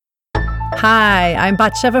Hi, I'm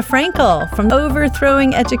Batsheva Frankel from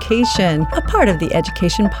Overthrowing Education, a part of the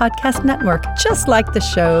Education Podcast Network, just like the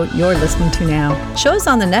show you're listening to now. Shows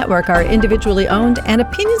on the network are individually owned, and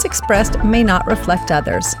opinions expressed may not reflect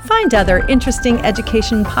others. Find other interesting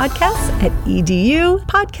education podcasts at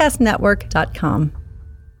edupodcastnetwork.com.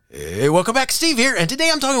 Hey, welcome back. Steve here, and today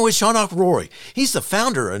I'm talking with Shaunak Roy. He's the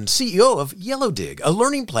founder and CEO of YellowDig, a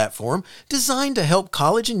learning platform designed to help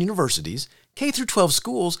college and universities, K-12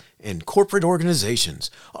 schools, and corporate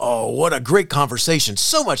organizations. Oh, what a great conversation.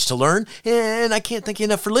 So much to learn, and I can't thank you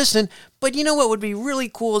enough for listening. But you know what would be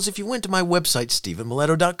really cool is if you went to my website,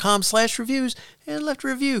 stephenmiletto.com/reviews, and left a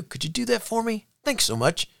review. Could you do that for me? Thanks so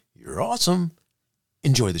much. You're awesome.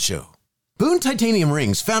 Enjoy the show. Boone Titanium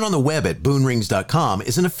Rings, found on the web at boonrings.com,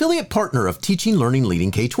 is an affiliate partner of Teaching, Learning,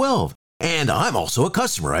 Leading K-12. And I'm also a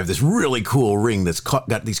customer. I have this really cool ring that's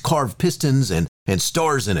got these carved pistons and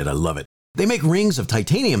stars in it. I love it. They make rings of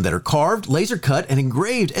titanium that are carved, laser cut, and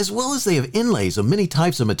engraved, as well as they have inlays of many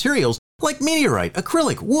types of materials like meteorite,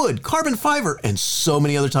 acrylic, wood, carbon fiber, and so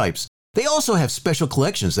many other types. They also have special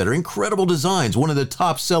collections that are incredible designs. One of the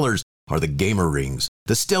top sellers are the Gamer Rings,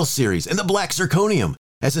 the Stealth Series, and the Black Zirconium.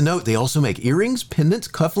 As a note, they also make earrings, pendants,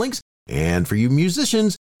 cufflinks, and for you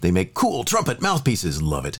musicians, they make cool trumpet mouthpieces.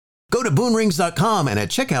 Love it. Go to boonrings.com and at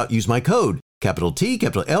checkout use my code, capital T,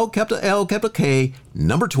 capital L, capital K,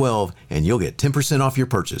 number 12, and you'll get 10% off your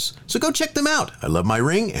purchase. So go check them out. I love my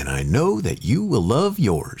ring, and I know that you will love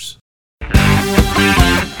yours.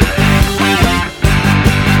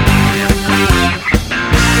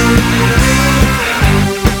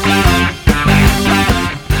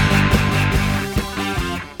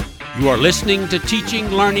 You are listening to Teaching,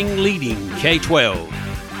 Learning, Leading K-12,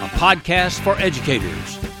 a podcast for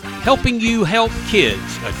educators, helping you help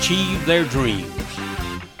kids achieve their dreams.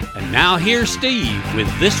 And now here's Steve with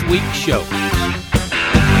this week's show.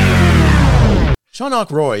 Shaunak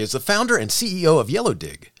Roy is the founder and CEO of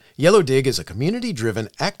YellowDig. YellowDig is a community-driven,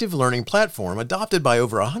 active learning platform adopted by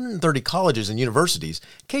over 130 colleges and universities,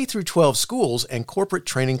 K-12 schools, and corporate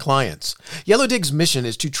training clients. YellowDig's mission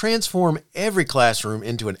is to transform every classroom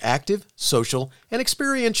into an active, social, and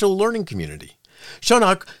experiential learning community.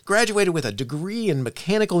 Shaunak graduated with a degree in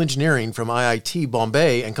mechanical engineering from IIT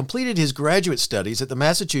Bombay and completed his graduate studies at the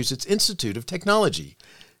Massachusetts Institute of Technology,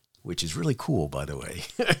 which is really cool, by the way.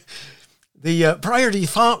 Prior to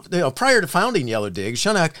founding YellowDig,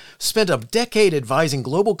 Shaunak spent a decade advising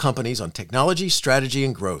global companies on technology, strategy,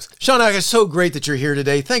 and growth. Shaunak, it's so great that you're here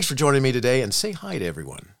today. Thanks for joining me today, and say hi to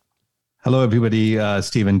everyone. Hello, everybody.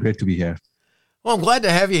 Stephen, great to be here. Well, I'm glad to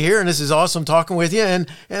have you here, and this is awesome talking with you. And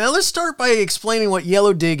let's start by explaining what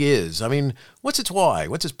YellowDig is. I mean, what's its why?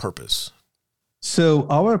 What's its purpose? So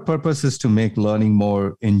our purpose is to make learning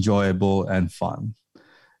more enjoyable and fun.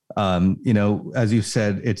 As you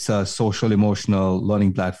said, it's a social, emotional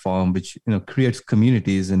learning platform, which, creates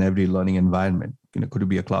communities in every learning environment. Could it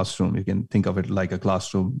be a classroom? You can think of it like a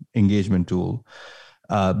classroom engagement tool.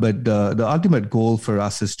 But the ultimate goal for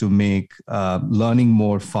us is to make learning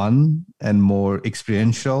more fun and more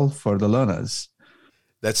experiential for the learners.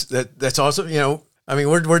 That's awesome.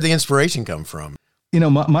 Where'd the inspiration come from?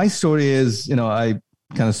 My story is, I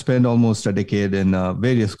kind of spent almost a decade in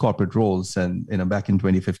various corporate roles. And, back in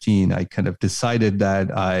 2015, I kind of decided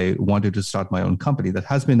that I wanted to start my own company. That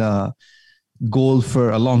has been a goal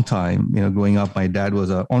for a long time. Growing up, my dad was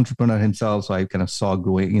an entrepreneur himself. So I kind of saw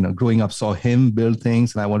growing up, saw him build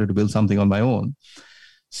things, and I wanted to build something on my own.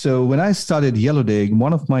 So when I started YellowDig,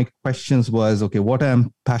 one of my questions was, okay, what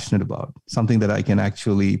I'm passionate about, something that I can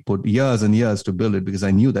actually put years and years to build it, because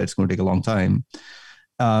I knew that it's going to take a long time.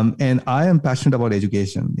 And I am passionate about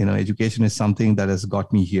education. Education is something that has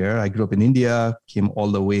got me here. I grew up in India, came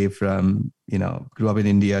all the way from, grew up in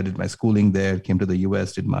India, did my schooling there, came to the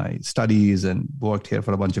US, did my studies, and worked here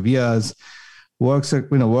for a bunch of years.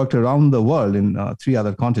 Worked around the world in 3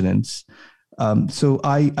 other continents. So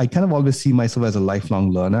I kind of always see myself as a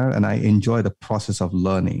lifelong learner, and I enjoy the process of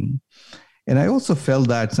learning. And I also felt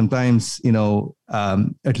that sometimes,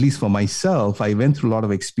 at least for myself, I went through a lot of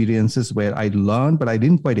experiences where I learned, but I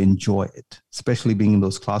didn't quite enjoy it, especially being in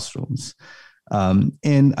those classrooms.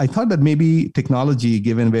 And I thought that maybe technology,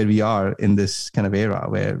 given where we are in this kind of era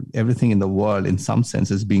where everything in the world, in some sense,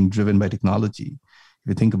 is being driven by technology. If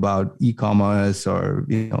you think about e-commerce or,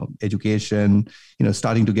 education,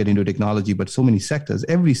 starting to get into technology, but so many sectors,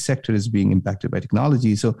 every sector is being impacted by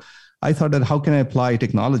technology. So I thought that how can I apply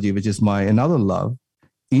technology, which is my another love,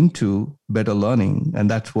 into better learning? And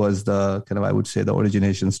that was the kind of, I would say, the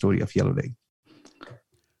origination story of YellowDig.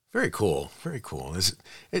 Very cool. Very cool.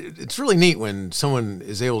 It's really neat when someone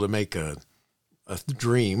is able to make a a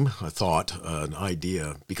dream, a thought, an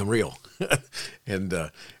idea become real. And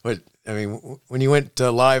when you went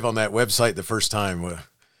live on that website the first time,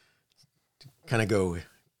 kind of go,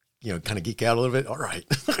 kind of geek out a little bit. All right.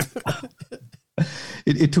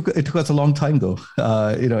 It took us a long time though.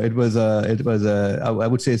 I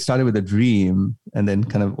would say it started with a dream, and then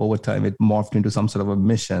kind of over time it morphed into some sort of a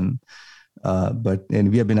mission. And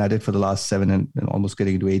we have been at it for the last 7 and almost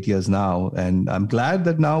getting into 8 years now. And I'm glad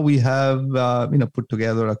that now we have, put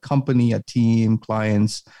together a company, a team,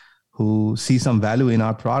 clients who see some value in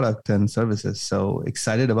our product and services. So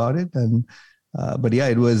excited about it. And,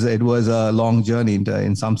 it was a long journey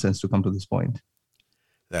in some sense to come to this point.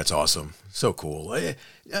 That's awesome. So cool.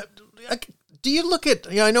 Do you look at,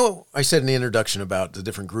 I know I said in the introduction about the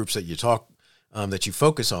different groups that you that you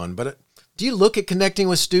focus on, but do you look at connecting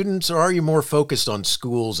with students, or are you more focused on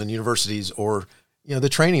schools and universities, or, the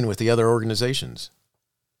training with the other organizations?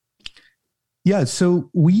 Yeah, so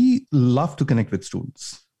we love to connect with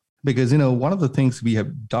students because, one of the things we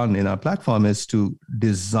have done in our platform is to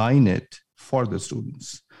design it for the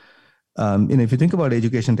students. If you think about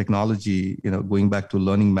education technology, going back to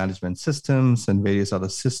learning management systems and various other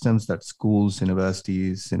systems that schools,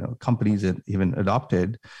 universities, companies have even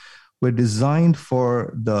adopted, were designed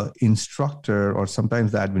for the instructor or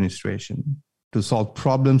sometimes the administration to solve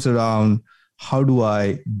problems around how do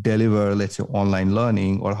I deliver, let's say, online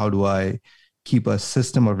learning, or how do I keep a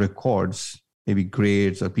system of records, maybe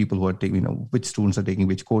grades or people who are taking, which students are taking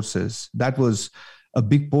which courses. That was a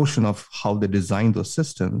big portion of how they designed those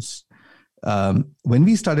systems. When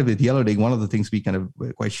we started with YellowDig, one of the things we kind of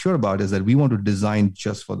were quite sure about is that we want to design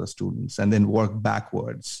just for the students and then work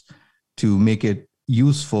backwards to make it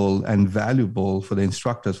useful and valuable for the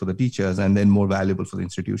instructors, for the teachers, and then more valuable for the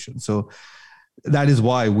institution. So that is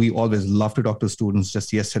why we always love to talk to students.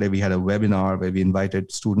 Just yesterday, we had a webinar where we invited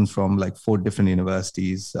students from like 4 different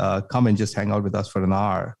universities, come and just hang out with us for an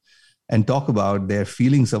hour and talk about their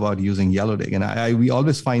feelings about using YellowDig. And we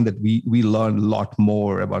always find that we learn a lot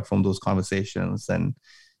more from those conversations and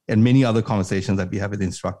many other conversations that we have with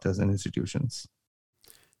instructors and institutions.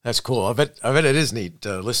 That's cool. I bet it is neat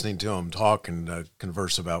listening to them talk and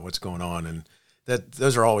converse about what's going on, and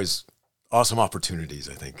those are always awesome opportunities,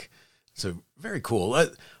 I think. So very cool.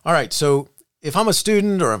 All right. So if I'm a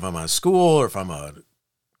student, or if I'm a school, or if I'm a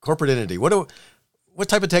corporate entity, what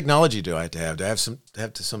type of technology do I have to have? Do I have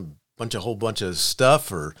some whole bunch of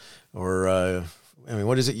stuff, or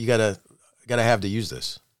what is it you gotta have to use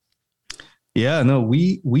this? Yeah, no,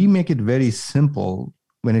 we make it very simple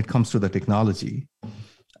when it comes to the technology.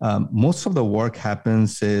 Most of the work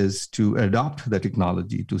happens is to adopt the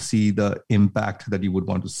technology to see the impact that you would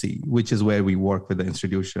want to see, which is where we work with the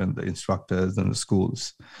institution, the instructors, and the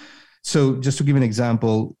schools. So just to give an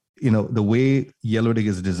example, the way YellowDig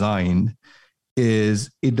is designed is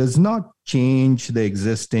it does not change the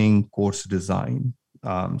existing course design.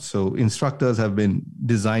 So instructors have been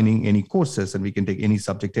designing any courses, and we can take any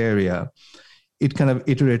subject area. It kind of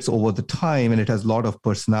iterates over the time, and it has a lot of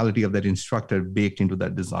personality of that instructor baked into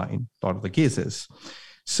that design, a lot of the cases.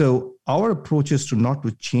 So our approach is not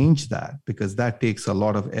to change that, because that takes a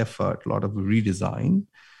lot of effort, a lot of redesign,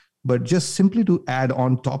 but just simply to add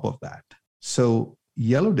on top of that. So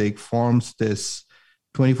YellowDig forms this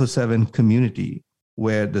 24/7 community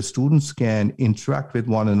where the students can interact with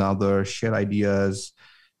one another, share ideas,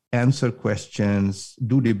 answer questions,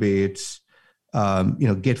 do debates,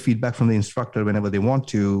 get feedback from the instructor whenever they want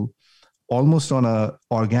to, almost on an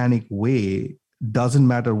organic way. Doesn't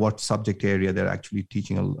matter what subject area they're actually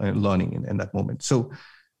teaching and learning in that moment. So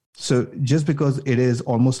just because it is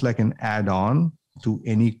almost like an add-on to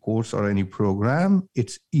any course or any program,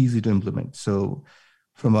 it's easy to implement. So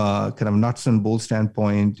from a kind of nuts and bolts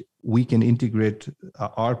standpoint, we can integrate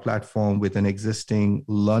our platform with an existing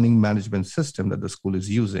learning management system that the school is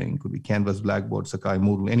using. Could be Canvas, Blackboard, Sakai,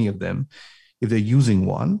 Moodle, any of them, if they're using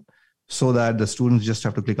one, so that the students just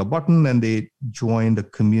have to click a button and they join the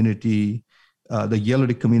community, the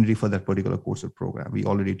YellowDig community for that particular course or program. We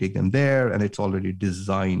already take them there, and it's already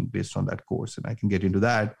designed based on that course, and I can get into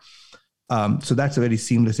that. So that's a very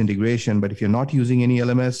seamless integration. But if you're not using any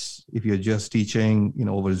LMS, if you're just teaching,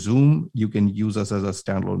 over Zoom, you can use us as a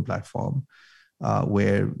standalone platform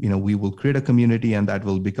where, we will create a community, and that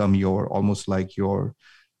will become almost like your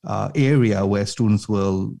area where students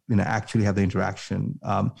will, actually have the interaction.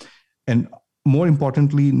 And more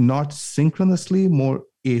importantly, not synchronously, more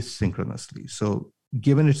asynchronously. So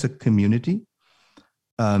given it's a community,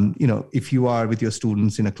 if you are with your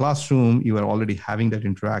students in a classroom, you are already having that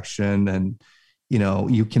interaction, and,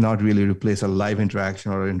 you cannot really replace a live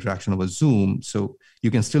interaction or an interaction over Zoom. So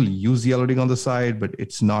You can still use Yellow Dig on the side, but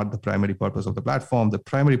it's not the primary purpose of the platform. The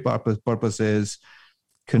primary purpose is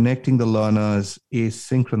connecting the learners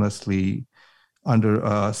asynchronously under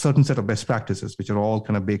a certain set of best practices, which are all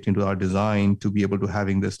kind of baked into our design to be able to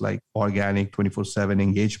having this like organic 24/7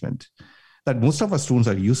 engagement that most of our students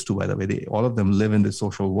are used to, by the way. All of them live in the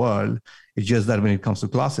social world. It's just that when it comes to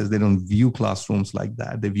classes, they don't view classrooms like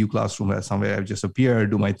that. They view classroom as somewhere I just appear,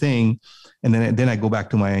 do my thing, and then I go back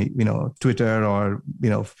to my Twitter or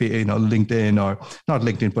LinkedIn, or not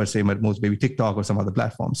LinkedIn per se, but most maybe TikTok or some other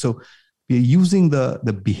platform. So we're using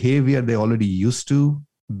the behavior they're already used to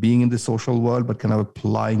being in the social world, but kind of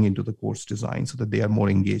applying into the course design so that they are more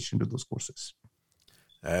engaged into those courses.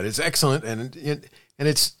 That is excellent, and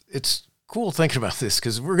it's cool thinking about this,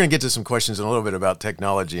 because we're going to get to some questions in a little bit about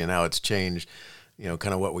technology and how it's changed,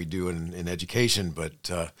 kind of what we do in education. But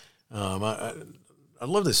I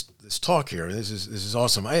love this talk here. This is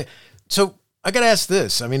awesome. So I got to ask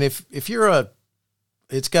this. I mean, if you're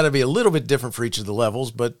it's got to be a little bit different for each of the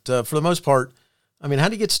levels, but for the most part, I mean, how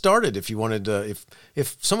do you get started if you wanted to,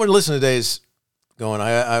 if someone listening today is going,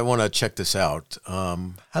 I want to check this out,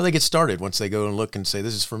 how do they get started once they go and look and say,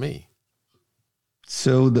 this is for me?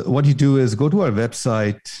 So what you do is go to our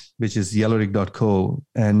website, which is yellowdig.co,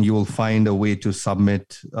 and you will find a way to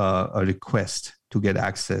submit a request to get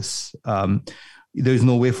access. There's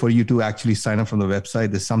no way for you to actually sign up from the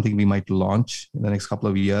website. There's something we might launch in the next couple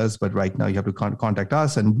of years, but right now you have to contact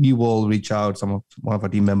us, and we will reach out. One of our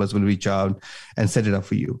team members will reach out and set it up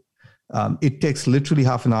for you. It takes literally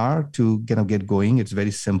half an hour to kind of get going. It's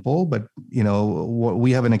very simple, but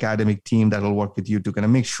we have an academic team that will work with you to kind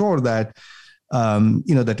of make sure that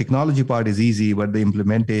the technology part is easy, but the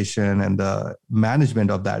implementation and the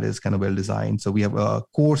management of that is kind of well designed. So we have a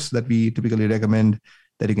course that we typically recommend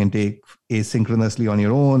that you can take asynchronously on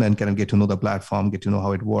your own and kind of get to know the platform, get to know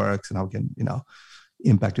how it works and how it can,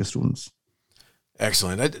 impact your students.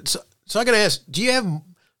 Excellent. So I got to ask, do you have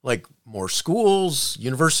like more schools,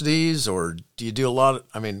 universities, or do you do a lot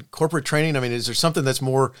of, corporate training? Is there something that's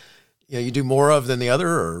more, you do more of than the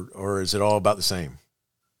other, or is it all about the same?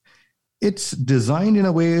 It's designed in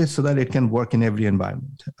a way so that it can work in every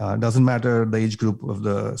environment. Doesn't matter the age group of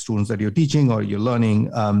the students that you're teaching or you're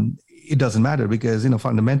learning. It doesn't matter because,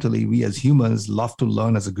 fundamentally, we as humans love to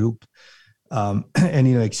learn as a group and,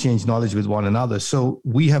 exchange knowledge with one another. So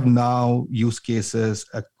we have now use cases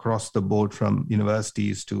across the board, from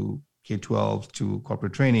universities to K-12 to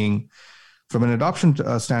corporate training. From an adoption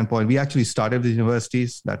standpoint, we actually started with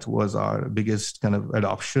universities. That was our biggest kind of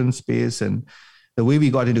adoption space. And the way we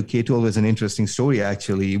got into K-12 is an interesting story,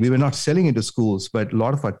 actually. We were not selling into schools, but a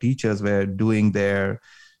lot of our teachers were doing their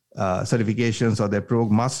certifications or their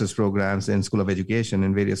master's programs in School of Education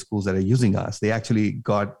in various schools that are using us. They actually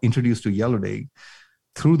got introduced to Yellow Dig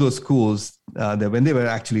through those schools when they were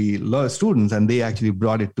actually students, and they actually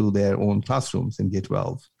brought it to their own classrooms in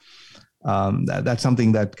K-12. That's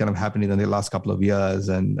something that kind of happened in the last couple of years,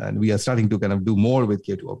 and we are starting to kind of do more with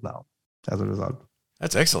K-12 now as a result.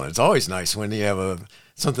 That's excellent. It's always nice when you have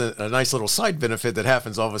a nice little side benefit that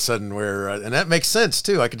happens all of a sudden and that makes sense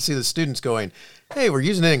too. I can see the students going, hey, we're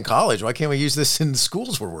using it in college. Why can't we use this in the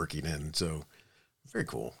schools we're working in? So very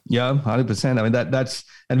cool. Yeah, 100%. that's,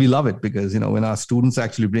 and we love it because, when our students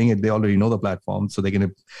actually bring it, they already know the platform, so they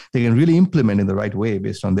can really implement in the right way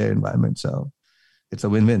based on their environment. So it's a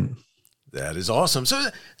win-win. That is awesome. So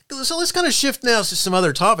let's kind of shift now to some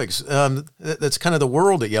other topics. That's kind of the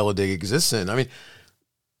world that Yellow Dig exists in.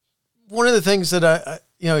 One of the things that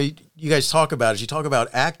you guys talk about is you talk about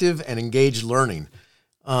active and engaged learning.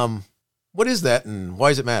 What is that, and why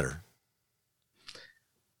does it matter?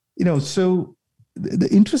 So the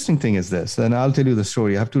interesting thing is this, and I'll tell you the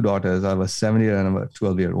story. I have two daughters. I have a 7-year and a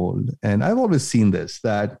 12-year-old, and I've always seen this,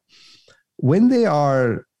 that when they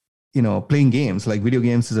are playing games, like video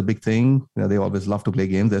games is a big thing. They always love to play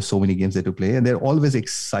games. There's so many games they to play, and they're always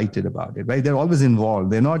excited about it, right? They're always involved.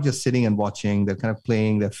 They're not just sitting and watching. They're kind of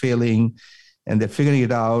playing, they're failing, and they're figuring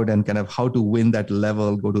it out and kind of how to win that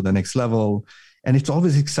level, go to the next level. And it's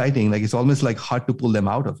always exciting. Like, it's almost like hard to pull them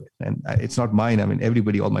out of it. And it's not mine.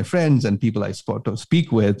 Everybody, all my friends and people I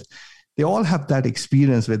speak with, they all have that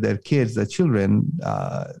experience with their kids, their children.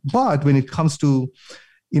 But when it comes to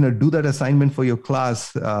do that assignment for your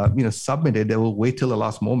class, submit it, they will wait till the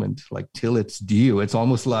last moment, like till it's due. It's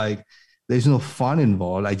almost like there's no fun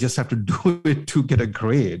involved. I just have to do it to get a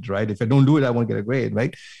grade, right? If I don't do it, I won't get a grade,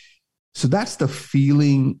 right? So that's the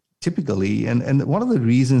feeling typically. And one of the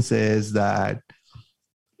reasons is that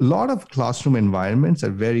a lot of classroom environments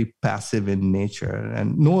are very passive in nature.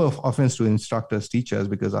 And no offense to instructors, teachers,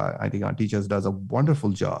 because I think our teachers does a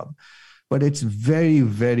wonderful job. but it's very,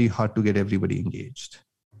 very hard to get everybody engaged,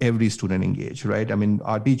 every student engaged, right? I mean,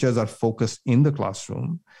 our teachers are focused in the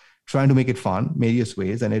classroom, trying to make it fun, various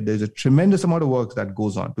ways. And there's a tremendous amount of work that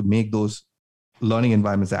goes on to make those learning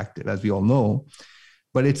environments active, as we all know.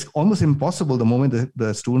 But it's almost impossible the moment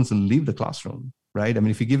the students leave the classroom, right? I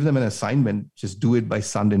mean, if you give them an assignment, just do it by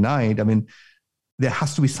Sunday night. I mean, there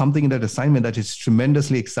has to be something in that assignment that is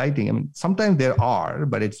tremendously exciting. I mean, sometimes there are,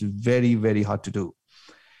 but it's very, very hard to do.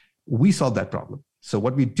 We solve that problem. So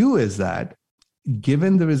what we do is that,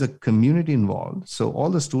 given there is a community involved, so all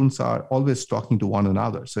the students are always talking to one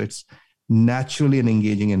another. So it's naturally an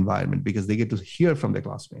engaging environment because they get to hear from their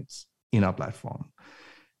classmates in our platform.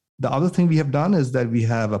 The other thing we have done is that we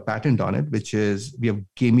have a patent on it, which is we have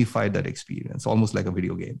gamified that experience, almost like a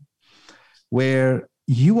video game, where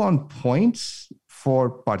you want points for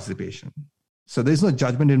participation. So there's no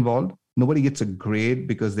judgment involved. Nobody gets a grade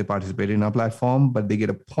because they participated in our platform, but they get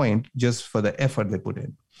a point just for the effort they put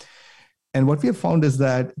in. And what we have found is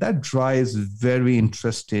that drives very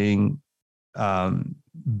interesting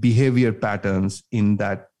behavior patterns in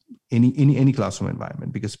that any classroom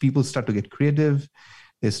environment, because people start to get creative.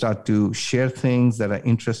 They start to share things that are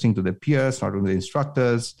interesting to their peers, not only the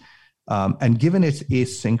instructors. And given it's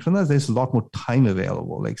asynchronous, there's a lot more time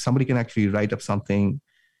available. Like somebody can actually write up something,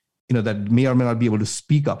 that may or may not be able to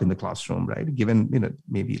speak up in the classroom, right? Given,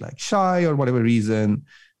 maybe like shy or whatever reason,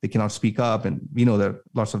 they cannot speak up. And we know that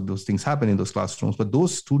lots of those things happen in those classrooms, but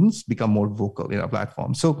those students become more vocal in our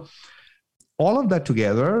platform. So all of that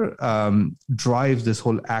together drives this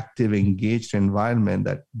whole active, engaged environment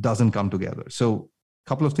that doesn't come together. So a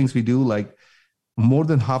couple of things we do, like more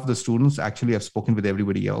than half the students actually have spoken with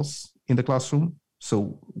everybody else in the classroom.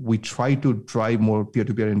 So we try to drive more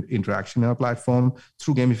peer-to-peer interaction in our platform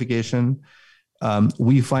through gamification.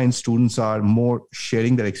 We find students are more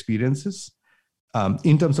sharing their experiences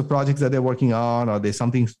in terms of projects that they're working on, or there's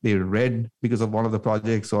something they read because of one of the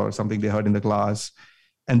projects or something they heard in the class.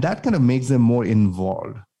 And that kind of makes them more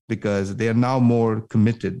involved because they are now more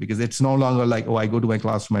committed, because it's no longer like, I go to my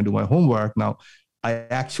classroom and do my homework. Now I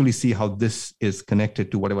actually see how this is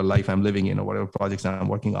connected to whatever life I'm living in or whatever projects I'm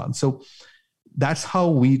working on. So that's how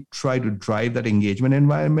we try to drive that engagement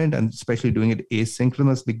environment, and especially doing it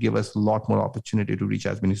asynchronously give us a lot more opportunity to reach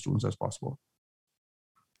as many students as possible.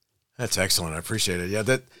 That's excellent. I appreciate it.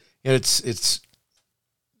 Yeah, it's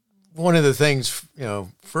one of the things,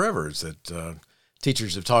 forever is that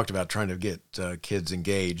teachers have talked about trying to get kids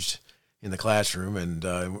engaged in the classroom,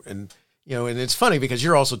 and it's funny because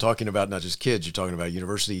you're also talking about not just kids, you're talking about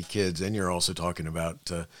university kids, and you're also talking about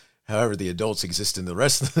however the adults exist in the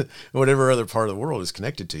rest of whatever other part of the world is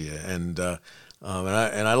connected to you. And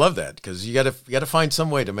I love that, because you got to find some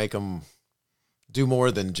way to make them do more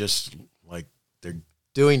than just like they're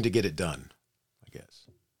doing to get it done, I guess.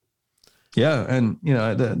 Yeah. And,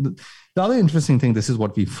 the other interesting thing, this is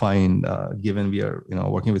what we find, given we are,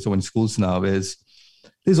 working with so many schools now, is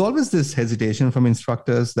there's always this hesitation from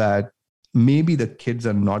instructors that maybe the kids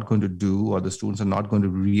are not going to do, or the students are not going to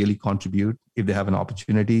really contribute if they have an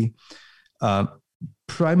opportunity,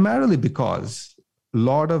 primarily because a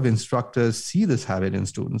lot of instructors see this habit in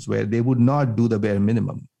students where they would not do the bare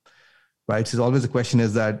minimum, right? So always the question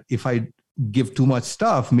is that if I give too much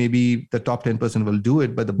stuff, maybe the top 10% will do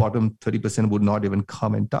it, but the bottom 30% would not even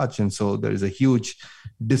come and touch. And so there is a huge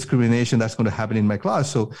discrimination that's going to happen in my class.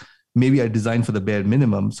 So maybe I design for the bare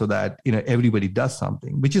minimum so that, everybody does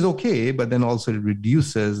something, which is okay, but then also it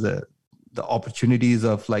reduces the opportunities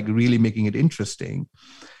of like really making it interesting.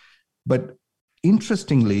 But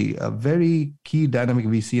interestingly, a very key dynamic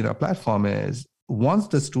we see in our platform is once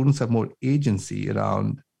the students have more agency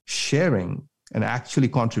around sharing and actually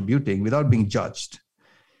contributing without being judged,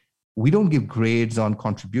 we don't give grades on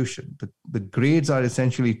contribution. The grades are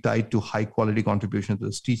essentially tied to high quality contribution.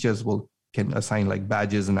 Those teachers can assign like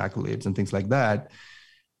badges and accolades and things like that.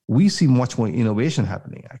 We see much more innovation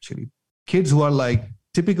happening, actually. Kids who are like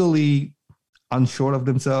typically unsure of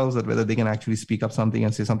themselves, that whether they can actually speak up something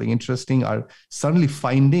and say something interesting, are suddenly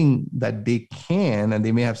finding that they can, and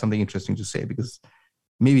they may have something interesting to say because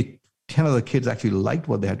maybe 10 of the kids actually liked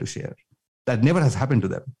what they had to share. That never has happened to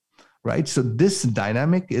them, right? So this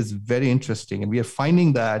dynamic is very interesting. And we are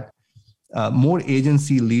finding that more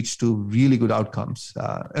agency leads to really good outcomes,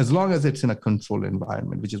 as long as it's in a controlled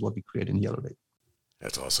environment, which is what we create in YellowDig.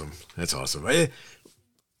 That's awesome. That's awesome.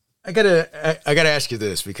 I gotta ask you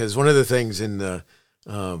this, because one of the things in the,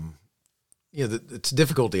 it's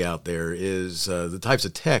difficulty out there is the types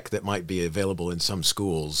of tech that might be available in some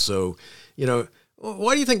schools. So,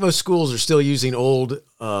 why do you think most schools are still using old,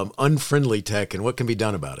 unfriendly tech, and what can be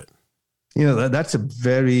done about it? That's a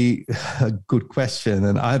very good question.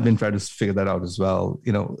 And I've been trying to figure that out as well.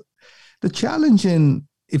 The challenge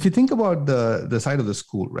if you think about the side of the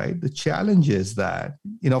school, right? The challenge is that,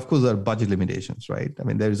 of course, there are budget limitations, right? I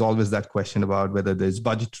mean, there is always that question about whether there's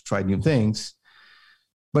budget to try new things,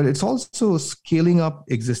 but it's also scaling up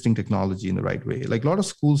existing technology in the right way. Like a lot of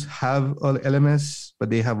schools have LMS, but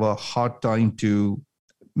they have a hard time to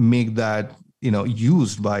make that,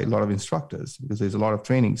 used by a lot of instructors because there's a lot of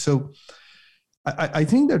training. So I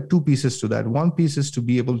think there are two pieces to that. One piece is to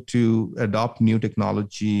be able to adopt new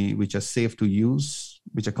technology which are safe to use,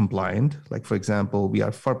 which are compliant. Like, for example, we are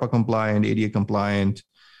FERPA compliant, ADA compliant,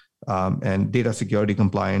 and data security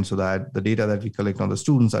compliant, so that the data that we collect on the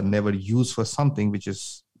students are never used for something which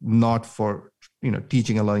is not for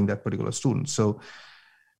teaching and learning that particular student. So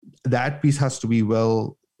that piece has to be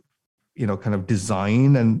well kind of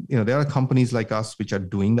designed. And there are companies like us which are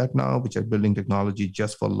doing that now, which are building technology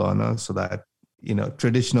just for learners, so that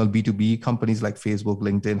traditional B2B companies like Facebook,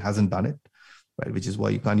 LinkedIn hasn't done it, right? Which is why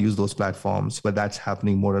you can't use those platforms, but that's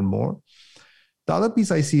happening more and more. The other piece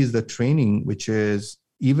I see is the training, which is,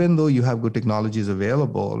 even though you have good technologies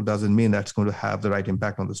available, doesn't mean that's going to have the right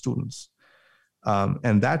impact on the students.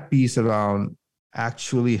 And that piece around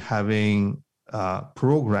actually having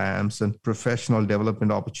programs and professional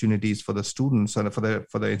development opportunities for the students and for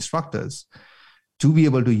the instructors to be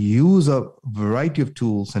able to use a variety of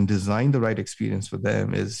tools and design the right experience for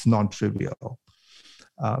them is non-trivial.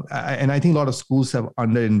 And I think a lot of schools have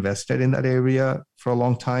underinvested in that area for a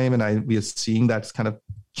long time. And we are seeing that's kind of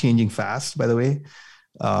changing fast, by the way.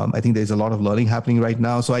 I think there's a lot of learning happening right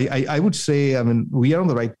now. So I would say, we are on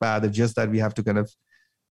the right path. It's just that we have to kind of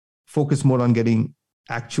focus more on getting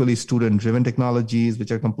actually student-driven technologies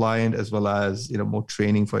which are compliant, as well as more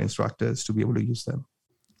training for instructors to be able to use them.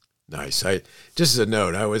 Nice. Just as a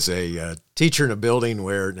note, I was a teacher in a building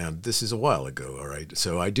where, now this is a while ago, all right,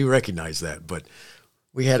 so I do recognize that, but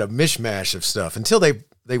we had a mishmash of stuff until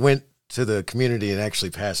they went to the community and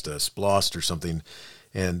actually passed a SPLOST or something,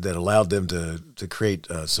 and that allowed them to create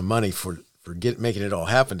some money for making it all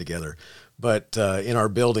happen together. But in our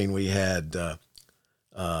building, we had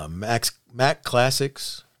Mac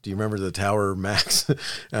Classics. Do you remember the Tower Macs?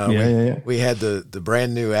 We had the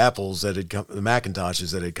brand new Apples that had come, the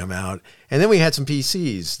Macintoshes that had come out. And then we had some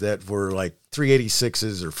PCs that were like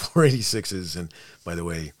 386s or 486s. And by the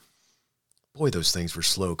way, boy, those things were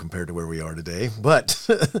slow compared to where we are today. But,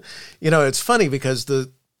 it's funny because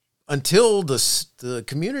until the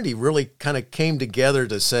community really kind of came together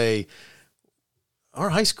to say,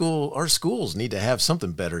 our schools need to have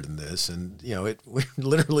something better than this. And, we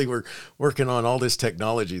literally were working on all this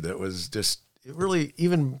technology that was just really,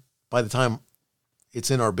 even by the time it's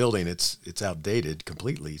in our building, it's outdated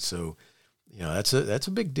completely. So, that's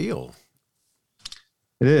a big deal.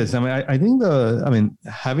 It is. I think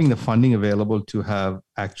having the funding available to have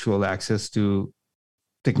actual access to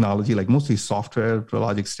technology, like mostly software to a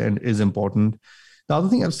large extent, is important. The other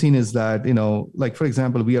thing I've seen is that, like, for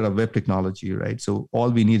example, we are a web technology, right? So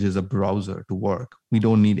all we need is a browser to work. We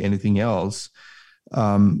don't need anything else.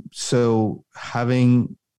 So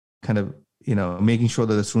having kind of, making sure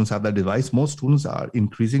that the students have that device, most students are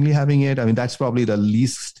increasingly having it. That's probably the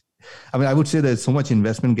least. I would say there's so much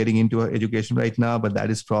investment getting into education right now, but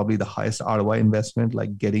that is probably the highest ROI investment,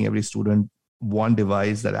 like getting every student one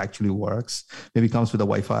device that actually works, maybe comes with a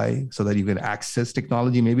Wi-Fi so that you can access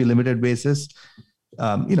technology, maybe limited basis.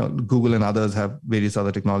 Google and others have various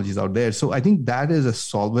other technologies out there. So I think that is a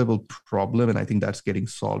solvable problem, and I think that's getting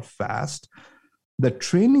solved fast. The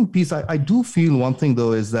training piece, I do feel one thing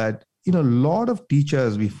though, is that, a lot of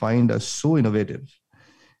teachers we find are so innovative.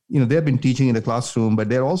 They've been teaching in the classroom, but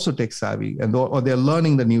they're also tech savvy, or they're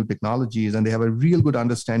learning the new technologies, and they have a real good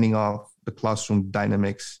understanding of the classroom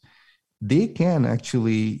dynamics. They can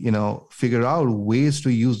actually, figure out ways to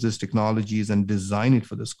use these technologies and design it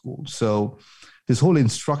for the school. So this whole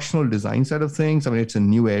instructional design side of things, it's a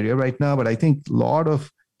new area right now, but I think a lot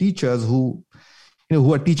of teachers who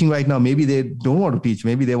are teaching right now, maybe they don't want to teach.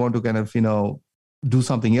 Maybe they want to kind of, do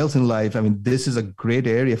something else in life. This is a great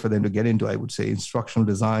area for them to get into, I would say, instructional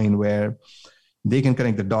design, where they can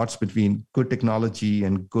connect the dots between good technology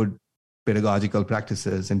and good pedagogical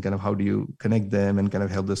practices, and kind of how do you connect them and kind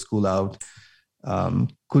of help the school out.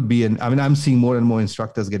 Could be I'm seeing more and more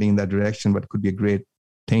instructors getting in that direction, but could be a great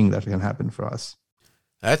thing that can happen for us.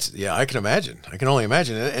 I can imagine. I can only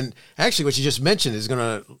imagine. And actually what you just mentioned is going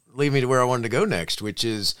to lead me to where I wanted to go next, which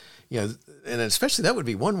is, and especially that would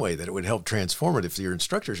be one way that it would help transform it if your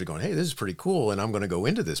instructors are going, hey, this is pretty cool, and I'm going to go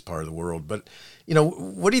into this part of the world. But,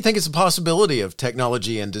 what do you think is the possibility of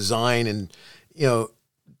technology and design and,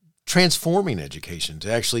 transforming education to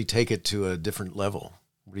actually take it to a different level?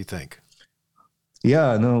 What do you think?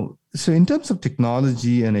 Yeah, no. So in terms of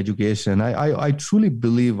technology and education, I truly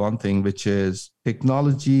believe one thing, which is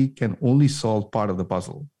technology can only solve part of the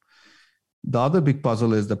puzzle. The other big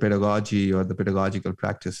puzzle is the pedagogy or the pedagogical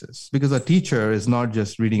practices, because a teacher is not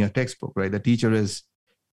just reading a textbook, right? The teacher is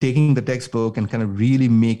taking the textbook and kind of really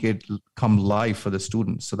make it come live for the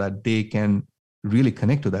students so that they can really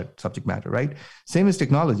connect to that subject matter, right? Same as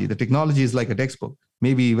technology. The technology is like a textbook,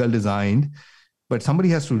 maybe well designed, but somebody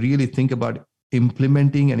has to really think about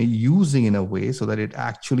implementing and using in a way so that it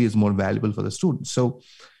actually is more valuable for the students. So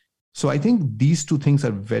I think these two things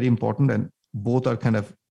are very important, and both are kind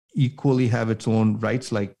of equally have its own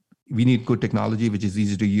rights. Like, we need good technology, which is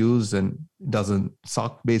easy to use and doesn't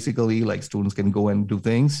suck, basically, like students can go and do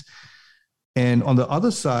things. And on the other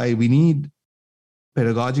side, we need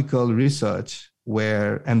pedagogical research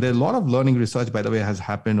and there are a lot of learning research, by the way, has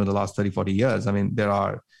happened over the last 30, 40 years. I mean, there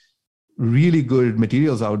are really good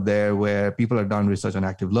materials out there where people have done research on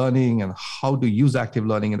active learning and how to use active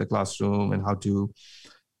learning in the classroom and how to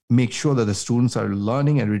make sure that the students are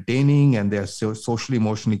learning and retaining and they're socially,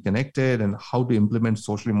 emotionally connected, and how to implement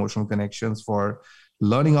social emotional connections for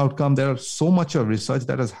learning outcome. There are so much of research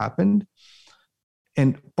that has happened.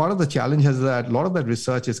 And part of the challenge is that a lot of that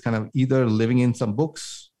research is kind of either living in some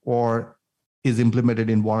books or is implemented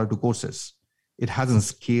in one or two courses. It hasn't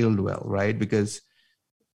scaled well, right? Because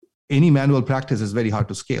any manual practice is very hard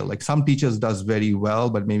to scale. Like, some teachers does very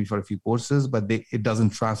well, but maybe for a few courses, but it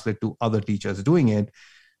doesn't translate to other teachers doing it.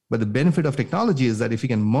 But the benefit of technology is that if you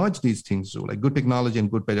can merge these things, like good technology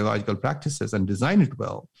and good pedagogical practices, and design it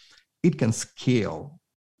well, it can scale.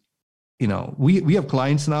 You know, we have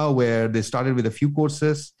clients now where they started with a few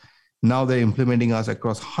courses. Now they're implementing us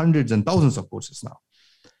across hundreds and thousands of courses now.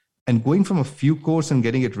 And going from a few courses and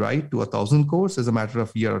getting it right to 1,000 courses is a matter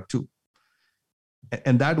of a year or two.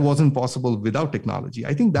 And that wasn't possible without technology.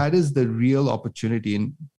 I think that is the real opportunity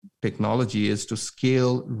in technology, is to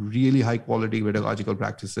scale really high quality pedagogical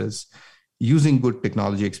practices using good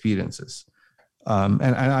technology experiences. And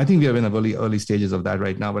I think we are in the early stages of that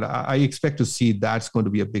right now, but I expect to see that's going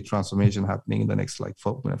to be a big transformation happening in the next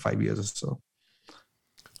 5 years or so.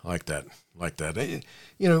 I like that.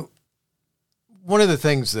 You know, one of the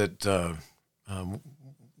things that,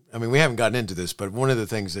 I mean, we haven't gotten into this, but one of the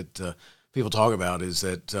things that people talk about is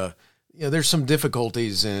that, you know, there's some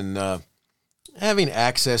difficulties in having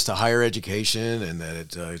access to higher education, and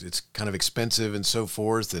that it's kind of expensive and so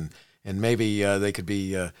forth. And maybe they could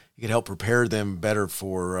be, you could help prepare them better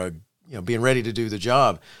for, you know, being ready to do the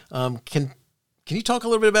job. Can you talk a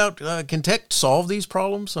little bit about, can tech solve these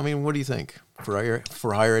problems? I mean, what do you think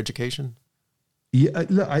for higher education? Yeah,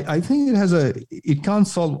 I think it can't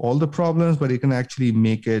solve all the problems, but it can actually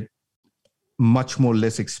make it much more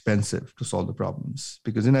less expensive to solve the problems.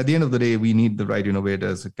 Because at the end of the day, we need the right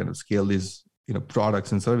innovators to kind of scale these, you know,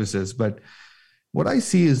 products and services. But what I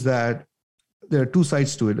see is that there are two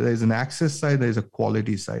sides to it. There's an access side, there's a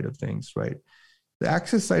quality side of things, right? The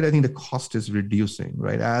access side, I think the cost is reducing,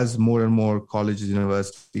 right? As more and more colleges,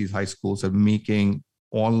 universities, high schools are making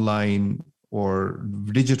online or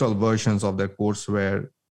digital versions of their courseware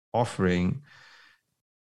offering,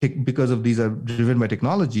 because of these are driven by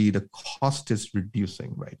technology, the cost is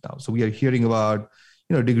reducing right now. So we are hearing about,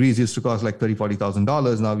 you know, degrees used to cost like $30,000,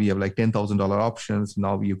 $40,000. Now we have like $10,000 options.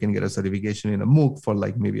 Now you can get a certification in a MOOC for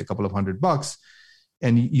like maybe a couple of $100,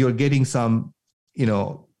 and you're getting some, you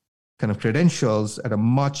know, kind of credentials at a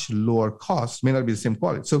much lower cost. May not be the same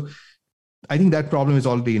quality. So I think that problem is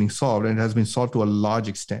already getting solved, and it has been solved to a large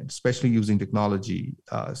extent, especially using technology,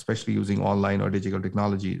 especially using online or digital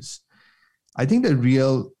technologies. I think the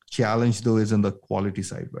real challenge, though, is in the quality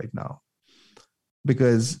side right now,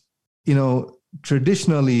 because, you know,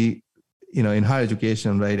 traditionally, you know, in higher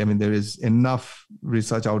education, right? I mean, there is enough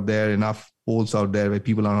research out there, enough polls out there where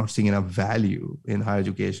people are not seeing enough value in higher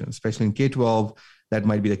education, especially in K-12. That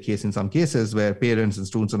might be the case in some cases where parents and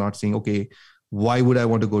students are not saying, okay, why would I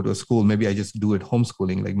want to go to a school? Maybe I just do it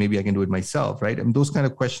homeschooling. Like, maybe I can do it myself, right? And those kind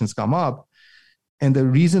of questions come up. And the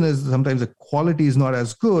reason is sometimes the quality is not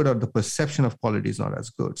as good, or the perception of quality is not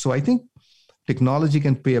as good. So I think technology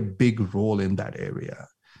can play a big role in that area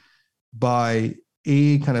by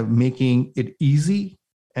kind of making it easy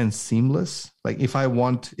and seamless. Like, if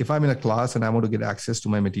I'm in a class and I want to get access to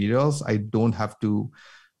my materials, I don't have to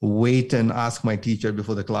wait and ask my teacher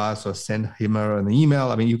before the class or send him or an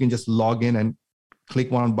email. I mean, you can just log in and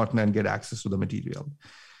click one button and get access to the material.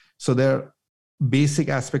 So there basic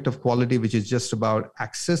aspect of quality, which is just about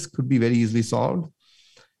access, could be very easily solved.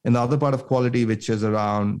 And the other part of quality, which is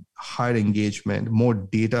around higher engagement, more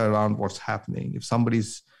data around what's happening. If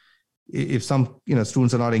somebody's if some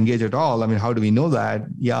students are not engaged at all, I mean, how do we know that?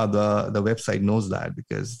 Yeah, the website knows that,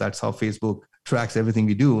 because that's how Facebook tracks everything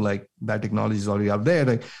we do. Like, that technology is already out there.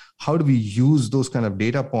 Like, how do we use those kind of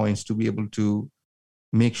data points to be able to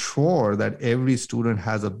make sure that every student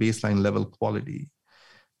has a baseline level quality?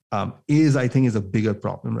 I think is a bigger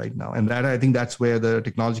problem right now. And that, I think that's where the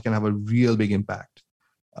technology can have a real big impact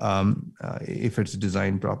if it's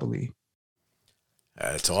designed properly.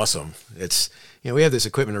 It's awesome. It's, we have this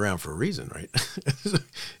equipment around for a reason, right?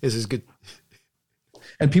 This is good.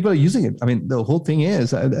 And people are using it. I mean, the whole thing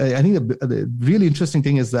is, I think the really interesting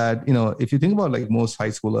thing is that, if you think about like most high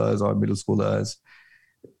schoolers or middle schoolers,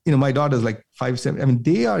 my daughter's like 5, 7. I mean,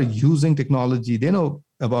 they are using technology. They know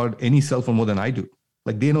about any cell phone more than I do.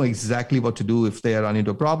 Like, they know exactly what to do if they run into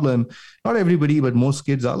a problem. Not everybody, but most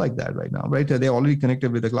kids are like that right now, right? They're already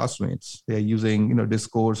connected with their classmates. They're using,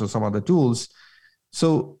 Discourse or some other tools.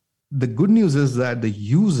 So the good news is that the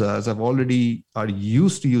users are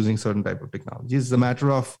used to using certain type of technology. It's a matter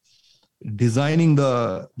of designing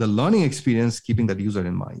the learning experience, keeping that user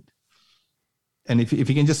in mind. And if you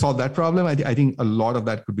can just solve that problem, I think a lot of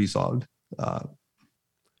that could be solved.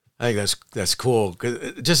 I think that's cool.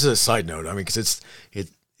 Just as a side note, I mean, because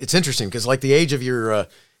it's interesting, because like the age of your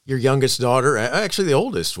youngest daughter, actually the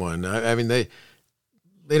oldest one, I mean, they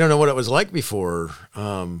don't know what it was like before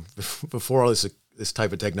all this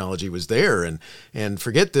type of technology was there, and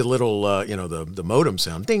forget the little the modem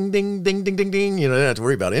sound, ding ding ding ding ding ding. They don't have to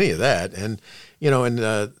worry about any of that, and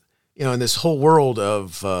in this whole world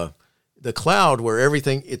of the cloud, where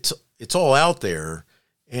everything it's all out there.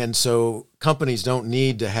 And so companies don't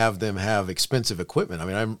need to have them have expensive equipment. I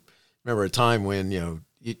mean, I remember a time when,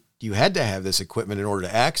 you had to have this equipment in order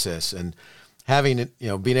to access, and having it,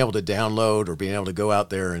 being able to download or being able to go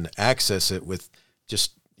out there and access it with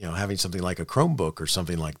just, having something like a Chromebook or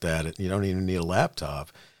something like that. You don't even need a laptop.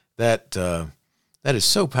 That is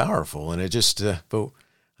so powerful. And it just, but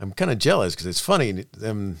I'm kind of jealous, because it's funny,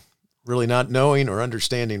 them really not knowing or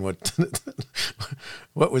understanding what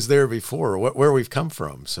was there before, or where we've come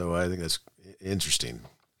from. So I think that's interesting.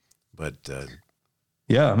 But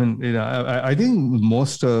yeah, I mean, I think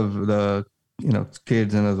most of the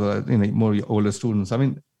kids and as well, more older students, I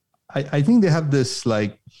mean, I think they have this,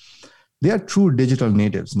 like, they are true digital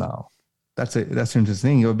natives now. That's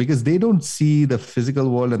interesting, because they don't see the physical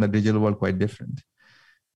world and the digital world quite different.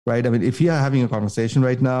 Right. I mean, if you are having a conversation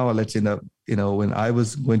right now, or let's say when I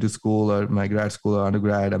was going to school or my grad school or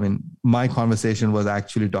undergrad, I mean, my conversation was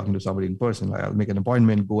actually talking to somebody in person. Like, I'll make an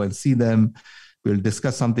appointment, go and see them. We'll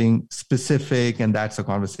discuss something specific, and that's a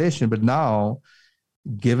conversation. But now,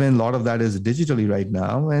 given a lot of that is digitally right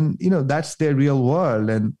now, and that's their real world,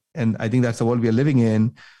 and I think that's the world we are living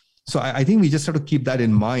in. So I think we just have to keep that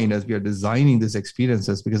in mind as we are designing these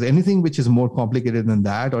experiences, because anything which is more complicated than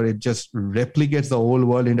that, or it just replicates the whole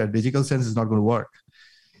world in a digital sense, is not going to work,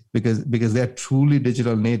 because they're truly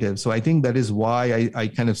digital natives. So I think that is why I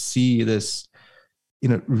kind of see this,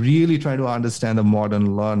 really trying to understand the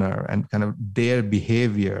modern learner and kind of their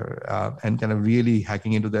behavior and kind of really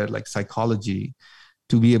hacking into their like psychology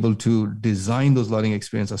to be able to design those learning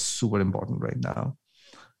experiences are super important right now.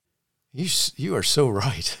 You are so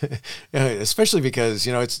right, especially because,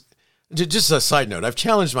 it's just a side note. I've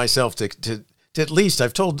challenged myself to at least,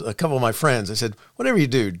 I've told a couple of my friends, I said, whatever you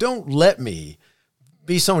do, don't let me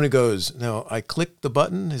be someone who goes, no, I click the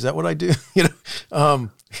button. Is that what I do?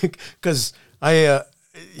 Because I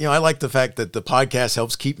like the fact that the podcast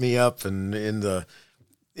helps keep me up and in a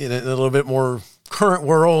little bit more current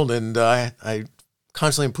world. And I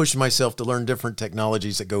constantly am pushing myself to learn different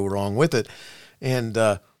technologies that go wrong with it. And,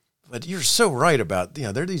 but you're so right about,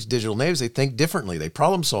 they're these digital natives. They think differently. They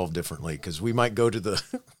problem solve differently, because we might go to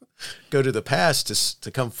the past to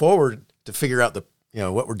come forward to figure out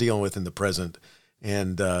what we're dealing with in the present.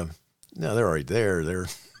 And no, they're already there. They're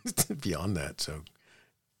beyond that. So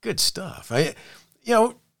good stuff. We're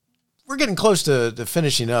getting close to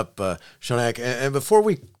finishing up, Shaunak. And before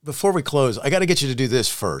we close, I got to get you to do this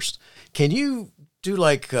first. Can you do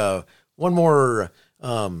like one more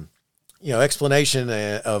explanation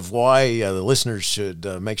of why the listeners should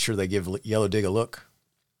make sure they give Yellow Dig a look?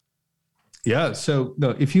 Yeah. So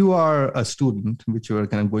if you are a student, which you are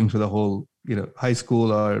kind of going through the whole, high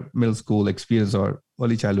school or middle school experience or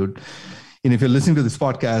early childhood, and if you're listening to this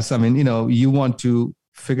podcast, I mean, you want to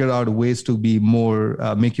figure out ways to be more,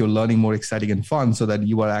 make your learning more exciting and fun so that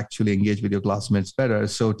you are actually engaged with your classmates better.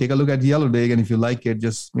 So take a look at Yellow Dig. And if you like it,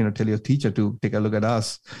 just, tell your teacher to take a look at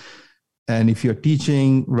us. And if you're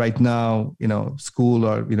teaching right now, school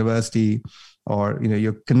or university, or,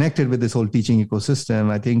 you're connected with this whole teaching ecosystem,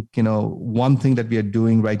 I think, one thing that we are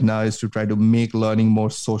doing right now is to try to make learning more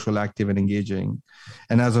social, active, and engaging.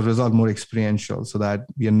 And as a result, more experiential, so that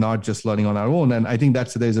we are not just learning on our own. And I think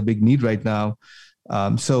there's a big need right now.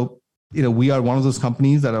 So, we are one of those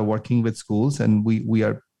companies that are working with schools, and we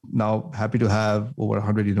are now happy to have over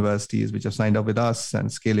 100 universities which have signed up with us and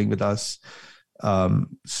scaling with us.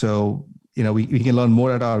 So, we can learn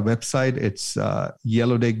more at our website. It's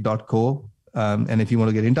yellowdig.co. And if you want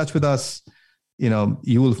to get in touch with us,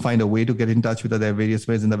 you will find a way to get in touch with us. There are various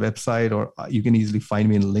ways in the website, or you can easily find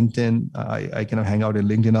me in LinkedIn. I kind of hang out in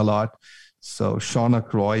LinkedIn a lot. So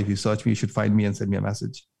Shaunak Roy, if you search me, you should find me and send me a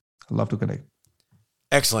message. I'd love to connect.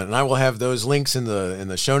 Excellent. And I will have those links in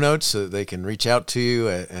the show notes so that they can reach out to you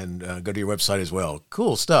and go to your website as well.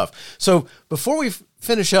 Cool stuff. So before we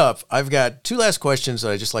finish up, I've got two last questions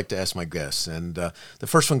that I just like to ask my guests. And the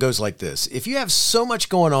first one goes like this. If you have so much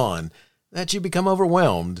going on that you become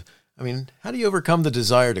overwhelmed, how do you overcome the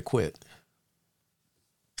desire to quit?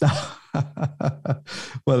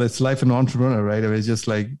 Well, it's life of an entrepreneur, right? It's just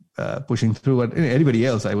like pushing through what anybody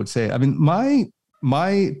else, I would say.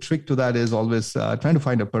 My trick to that is always trying to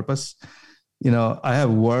find a purpose. I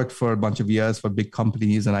have worked for a bunch of years for big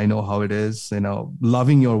companies, and I know how it is.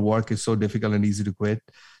 Loving your work is so difficult and easy to quit.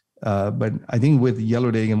 But I think with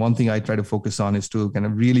YellowDig, and one thing I try to focus on is to kind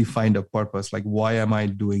of really find a purpose. Like, why am I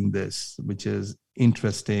doing this? Which is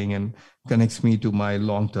interesting and connects me to my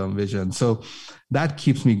long-term vision. So that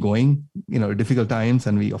keeps me going, difficult times.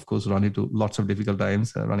 And we, of course, run into lots of difficult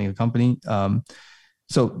times running a company.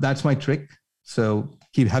 So that's my trick. So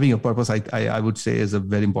keep having a purpose, I would say, is a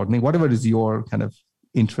very important thing. Whatever is your kind of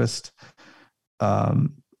interest. I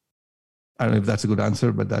don't know if that's a good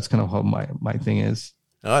answer, but that's kind of how my thing is.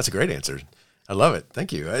 Oh, that's a great answer. I love it.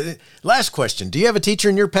 Thank you. Last question. Do you have a teacher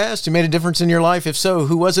in your past who made a difference in your life? If so,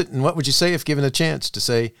 who was it? And what would you say if given a chance to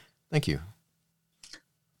say thank you?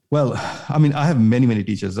 Well, I have many, many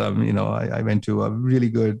teachers. I went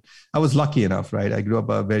to I was lucky enough, right? I grew up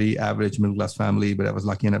a very average middle-class family, but I was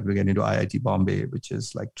lucky enough to get into IIT Bombay, which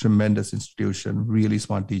is like tremendous institution, really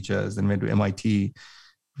smart teachers, and went to MIT,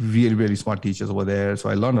 really, really smart teachers over there. So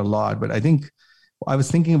I learned a lot, but I think I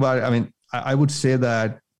was thinking about it. I would say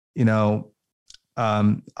that,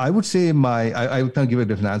 I would say I would kind of give a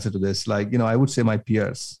different answer to this. I would say my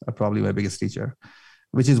peers are probably my biggest teacher,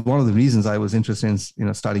 which is one of the reasons I was interested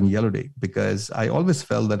in, starting YellowDig, because I always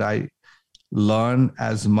felt that I learn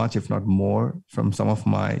as much, if not more, from some of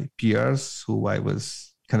my peers who I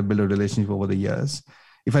was kind of build a relationship over the years.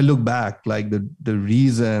 If I look back, the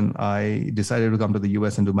reason I decided to come to the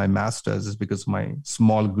US and do my master's is because of my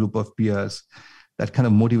small group of peers that kind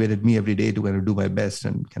of motivated me every day to kind of do my best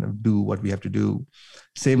and kind of do what we have to do.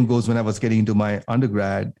 Same goes when I was getting into my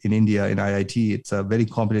undergrad in India in IIT. It's a very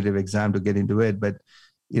competitive exam to get into it. But,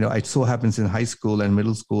 it so happens in high school and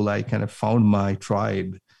middle school, I kind of found my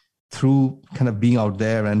tribe through kind of being out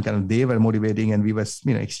there, and kind of they were motivating, and we were,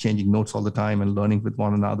 exchanging notes all the time and learning with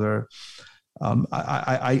one another.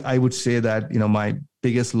 I would say that, my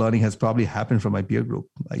biggest learning has probably happened from my peer group,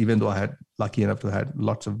 even though I had lucky enough to have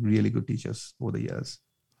lots of really good teachers over the years.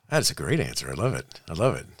 That's a great answer. I love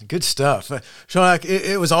it. Good stuff. Shaunak,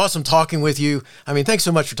 it was awesome talking with you. Thanks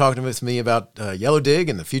so much for talking with me about YellowDig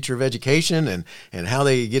and the future of education and how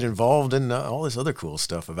they get involved in all this other cool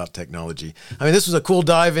stuff about technology. This was a cool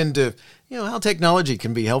dive into, how technology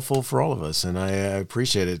can be helpful for all of us. And I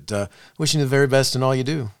appreciate it. Wishing you the very best in all you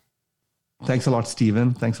do. Thanks a lot,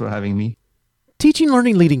 Stephen. Thanks for having me. Teaching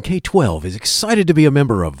Learning Leading K-12 is excited to be a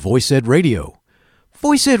member of VoiceEd Radio.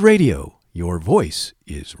 VoiceEd Radio, your voice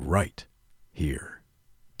is right here.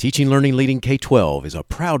 Teaching Learning Leading K-12 is a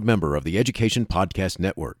proud member of the Education Podcast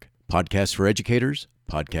Network. Podcasts for educators,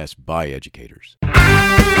 podcasts by educators.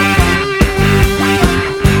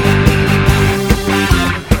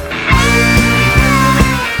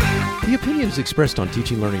 The opinions expressed on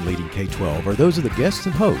Teaching Learning Leading K-12 are those of the guests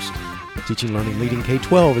and host. Teaching Learning Leading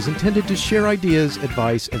K-12 is intended to share ideas,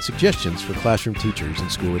 advice, and suggestions for classroom teachers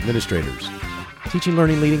and school administrators. Teaching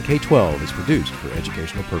Learning Leading K-12 is produced for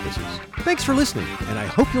educational purposes. Thanks for listening, and I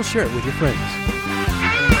hope you'll share it with your friends.